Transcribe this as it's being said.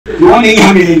क्यों नहीं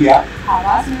हम मिलेंगे आप?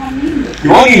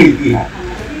 क्यों नहीं मिलती है?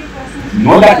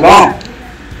 Know that wrong,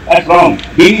 that wrong.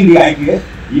 Being in the IPS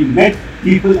you met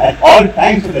people at all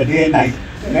times of the day and night.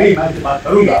 नहीं, मैं से बात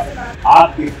करूंगा।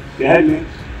 आपके शहर में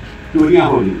चोरियां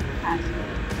हो रही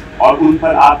और उन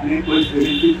पर आपने कोई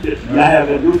प्रिवेंटिव स्टेप लिया है?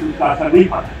 अगर जो उसका असर नहीं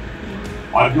पड़ा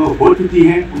और जो हो चुकी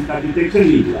हैं उनका डिटेक्शन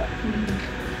नहीं हुआ,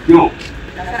 क्यों?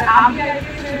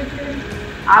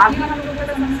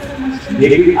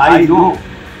 लेकिन आई नो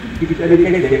किसी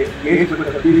तरीके से केस को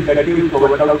तफ्तीश करके उनको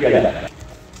वर्कआउट किया जाता है।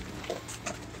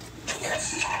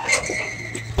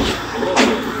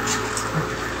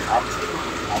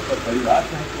 आपका परिवार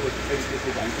से हमको इस तरीके से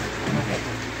जानते हैं,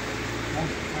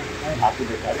 आपको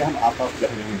बता रहे हम आप कह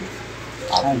रहे हैं,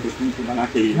 आप दोस्तों को बना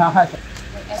के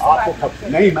आपको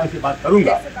नहीं, मैं से बात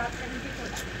करूंगा।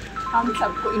 हम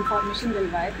सबको इन्फॉर्मेशन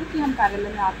दिलवाए थे कि हम कार्यालय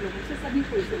में आप लोगों से सभी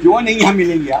को क्यों नहीं हम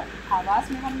मिलेंगे आप?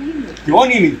 आवास में हम नहीं मिलते। क्यों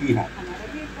नहीं मिलती है? हमारा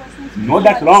भी एक personal no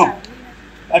that's wrong,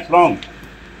 that's wrong.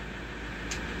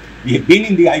 We have been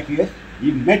in the IPS, we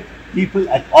met people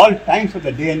at all times of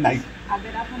the day and night.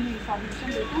 अगर आप हमें इन्फॉर्मेशन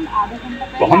देते हैं आधा घंटा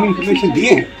पहले तो हम इन्फॉर्मेशन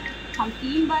दिए हैं। हम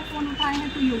 3 बार फोन उठाए हैं,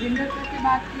 तो योगेंद्र करके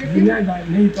बात किए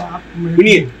नहीं तो आप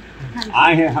सुनिए,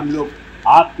 आए हैं हम लोग,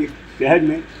 आपके शहर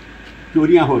में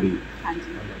चोरियां हो रही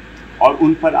और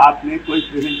उन पर आपने कोई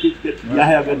प्रिवेंटिव स्टेप लिया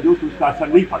है? अगर जो उसका असर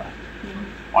नहीं पड़ा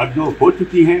और जो हो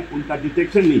चुकी हैं उनका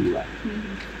डिटेक्शन नहीं हुआ,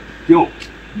 क्यों?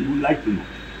 You would like to know.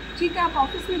 ठीक है, आप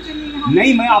ऑफिस में चलिए।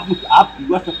 नहीं, मैं आप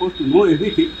you are supposed to know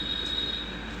everything,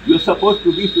 you are supposed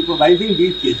to be supervising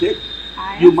these cases,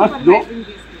 you must know.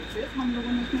 हम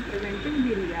लोगों ने इसमें प्रिवेंटिव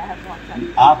भी लिया है बहुत सारी।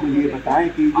 आप मुझे बताएं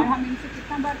कि और हम इनसे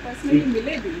कितना बार पर्सनली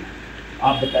मिले भी हैं।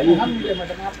 आप बताइए। हम मिले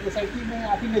मैडम, आप सोसाइटी में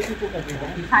आप ही नेतृत्व को करते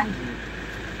हैं। हाँ जी,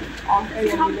 और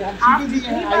हम सीधी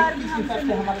हैं, IPS के हिसाब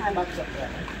से हमारे से बात करते हैं।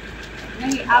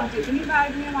 नहीं, आप जितनी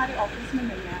बार भी हमारे ऑफिस में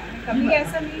मिलने आए हैं, कभी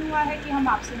ऐसा नहीं हुआ है कि हम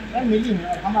आपसे मिली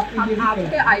हैं। हम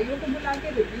आपके आईओ को बुला के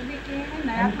रिव्यू भी किए हैं,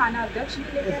 नया थाना अध्यक्ष भी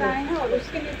लेकर आए हैं और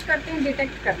उसके लिस्ट करते हैं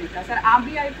डिटेक्ट करने का। सर, आप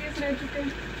भी IPS रह चुके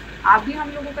हैं, आप भी हम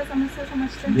लोगों का समस्या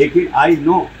समझते हैं। लेकिन आई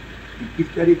नो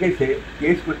किस तरीके से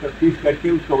केस को तफ्तीश करके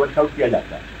उसको वर्कआउट किया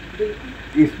जाता है।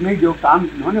 इसमें जो काम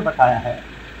इन्होंने बताया है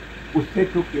उससे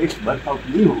तो केस वर्कआउट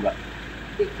नहीं होगा।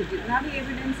 देखिए, जितना भी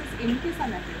एविडेंसेस इनके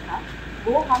समय पे था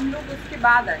वो हम लोग उसके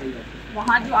बाद आए।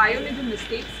 वहाँ जो आईओ ने जो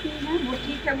मिस्टेक्स की हैं वो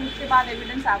ठीक है, उसके बाद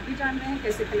एविडेंस आप भी जान रहे हैं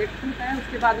कैसे कलेक्ट होता है,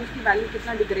 उसके बाद उसकी वैल्यू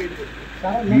कितना डिग्रेड होती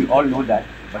है। We all know that,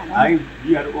 but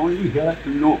we are only here to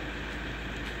know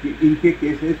कि इनके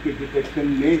केसेस के डिटेक्शन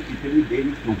में इतनी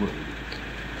देरी क्यों हो रही है।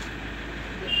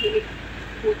 देखिए,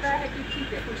 होता है कि ठीक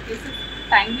है, कुछ केसेस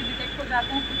टाइमली डिटेक्ट हो जाते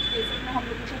हैं, कुछ केसेस में हम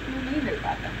लोगों को क्यों नहीं मिल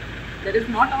पाता। There is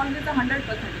not always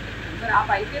 100% detection. अगर आप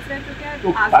IPS रह चुके हैं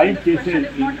तो 5 cases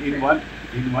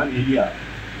in one area,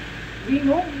 we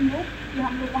know कि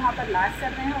हम लोग वहाँ पर लास्ट कर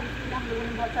रहे हैं और उसके लिए हम लोगों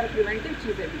ने बहुत सारी प्रिवेंटिव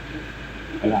चीज़ें भी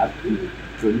की। रात की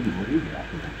चोरी हो रही है,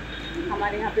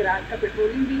 हमारे यहाँ पे रात का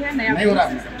पेट्रोलिंग भी है, नया नहीं हो रहा है।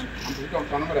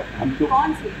 हम तो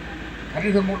कौन सी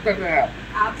खरीद से मोड़ कर रहे हैं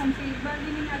आप हमसे एक बार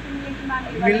भी नहीं आते मिले कि मान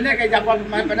मिलने के जब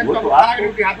मैं मैंने वो तो तो बड़ा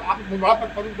कि आप बड़ा पर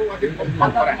करूं तो अधिक अब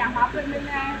आप यहाँ पर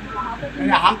मिलने आए हैं, वहाँ पर नहीं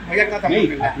हम भैया का था नहीं,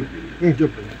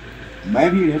 मैं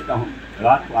भी रहता हूँ,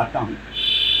 रात को आता हूँ,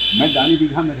 मैं दानी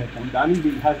बीघा में रहता हूँ। दानी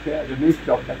बीघा से रमेश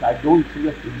चौक तक I don't see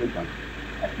a single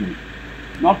constable,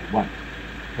 not one.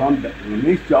 From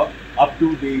Ramesh Chowk up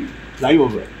to the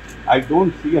flyover I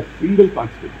don't see a single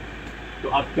constable. तो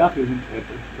आप क्या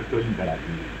पेट्रोलिंग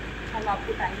कराते हैं? हम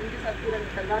आपको टाइमिंग के साथ पूरा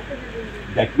निकलवा के दे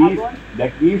देंगे।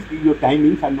 That means कि your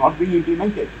timings are not being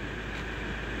implemented.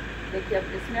 देखिए, अब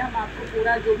इसमें हम आपको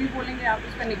पूरा जो भी बोलेंगे आप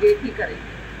उसका निगेट ही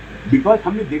करेंगे। Because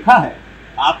हमने देखा है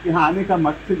आपके यहाँ आने का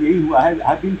मकसद यही हुआ है,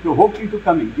 have been provoked into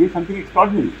coming. This is something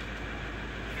extraordinary.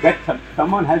 That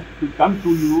someone has to come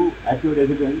to you at your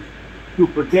residence to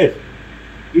protest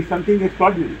is something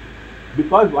extraordinary.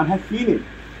 Because one has seen it.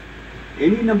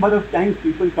 Any number of times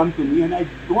people come to me and I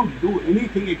don't do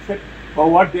anything except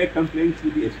forward their complaints to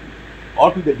the SP or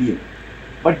to the DM.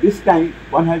 But this time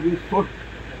one has been so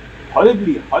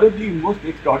horribly, most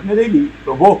extraordinarily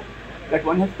provoked that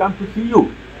one has come to see you.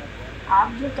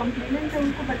 आप जो complainant है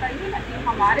उनको बताइए ना कि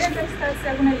हमारे अगर स्तर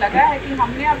से उन्हें लगा है कि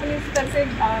हमने अपने स्तर से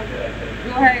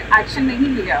जो है एक्शन नहीं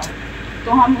लिया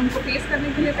तो हम उनको फेस करने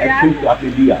के लिए तैयार हैं। आपने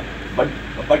लिया, but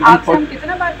आपसे हम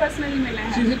कितना बार पर्सनली मिले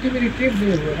हैं? सीसीटीवी रिट्रीव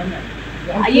नहीं हुआ है ना।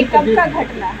 ये कब का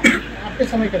घटना है? आपके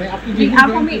समय करें, आपकी आप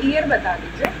हमें ईयर बता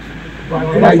दीजिए।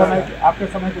 आपके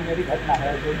समय की मेरी घटना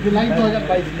है जो जुलाई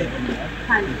 2022 में।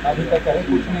 हाँ जी, अभी तक है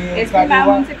कुछ नहीं है। एसपी मैम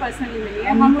उनसे पर्सनली मिली है,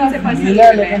 हम उनसे पर्सनली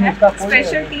मिले हैं।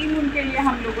 स्पेशल टीम उनके लिए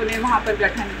हम लोगों ने वहाँ पर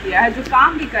गठन किया है जो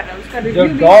काम भी कर रहा है, उसका रिव्यू भी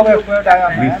जो डॉग एक्सपर्ट आया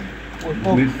है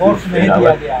उसको फोर्स नहीं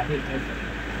दिया गया।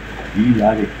 These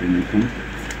are explanations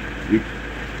which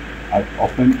are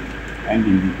often and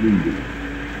in between given.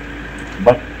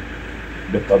 But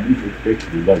the public expects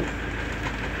results,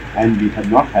 and we have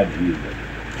not had the results.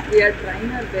 We are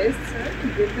trying our best, sir, to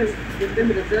give them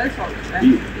results also.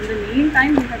 And in the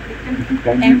meantime, we have taken. If you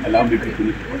kindly allow me to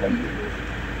finish what I'm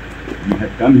saying. We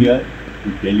have come here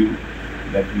to tell you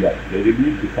that we are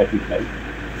terribly dissatisfied,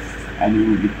 and we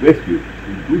would request you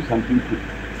to do something to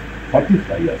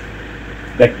satisfy us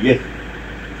that yes,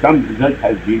 some result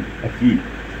has been achieved.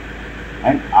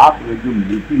 And आप जो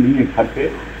मिलती नहीं है घर पे,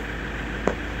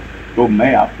 तो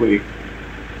मैं आपको एक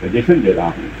सजेशन दे रहा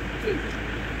हूँ.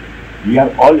 We are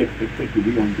all expected to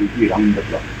be on duty round the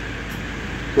clock.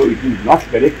 So it is not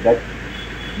correct that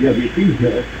we are waiting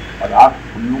here और आप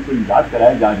हम लोगों को इंतजार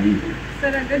कराए जा रही हैं.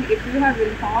 Sir, अगर if you have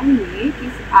informed me कि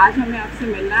आज हमें आपसे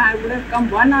मिलना है, I would have come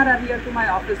 1 hour earlier to my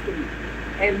office to meet.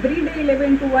 Every day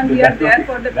 11 to 1 we are there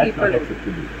for the people. That's not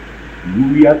acceptable.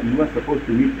 You are supposed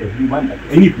to meet everyone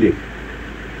at any place.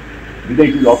 Whether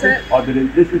it is office or the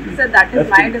residence. Sir, that is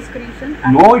my discretion.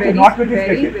 No, it is not your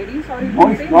discretion. Very sorry no,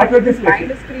 to it's say, not your but it is my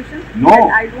discretion. discretion. No.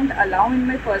 And I don't allow in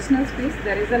my personal space.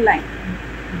 There is a line.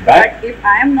 But if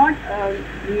I am not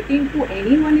meeting to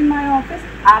anyone in my office,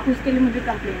 आप उसके लिए मुझे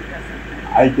complaint कर सकते हैं.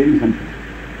 I'll tell you something.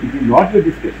 It is not your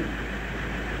discretion.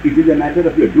 It is a matter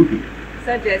of your duty.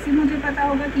 Sir, जैसे मुझे पता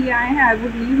होगा कि ये आए हैं, I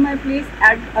would leave my place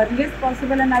at earliest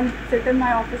possible and I will sit in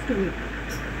my office to meet.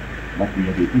 But we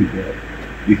are waiting here.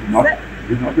 This is not. Sir,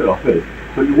 this is not your office,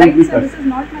 so you won't meet sir, us. This is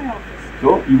not my office.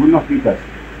 So you will not meet us.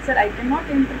 Sir, I cannot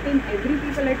entertain every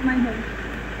people at my home.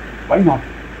 Why not?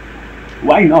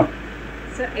 Why not?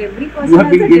 Sir, every person You have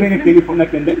has been a given a different. telephone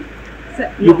attendant.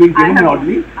 Sir, You've been I given have an not.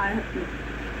 orderly. I have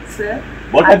not. Sir,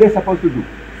 What are they supposed to do?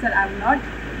 Sir, I'm not.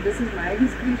 This is my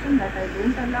discretion that I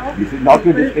don't allow. This is not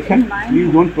your people discretion. in my Please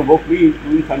home. don't provoke me into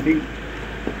doing something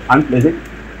unpleasant.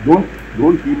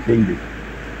 Don't keep saying this.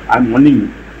 I'm warning you.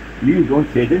 Please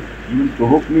don't say this. You will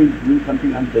provoke me into doing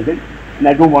something unpleasant, and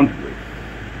I don't want to do it.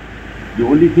 The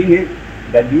only thing is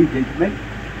that these gentlemen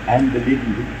and the lady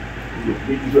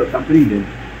who accompany them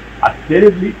are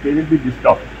terribly, terribly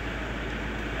distraught.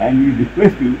 And we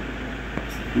request you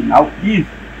to now please,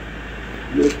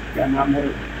 क्या नाम है,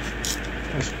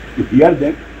 to hear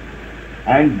them,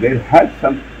 and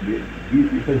these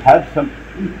people have some,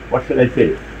 what shall I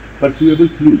say, persuable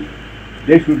clues.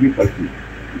 They should be pursued.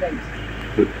 Right.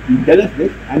 So you tell us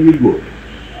this and we'll go.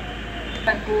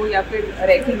 को या फिर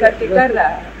recce करके कर रहा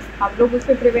है, हम लोग उस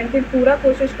पर प्रिवेंटिव पूरा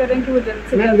कोशिश कर रहे हैं कि वो जल्द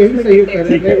से मैं जल्द यही सहयोग कर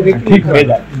रहे हैं. ठीक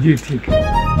है, जी ठीक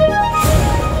है.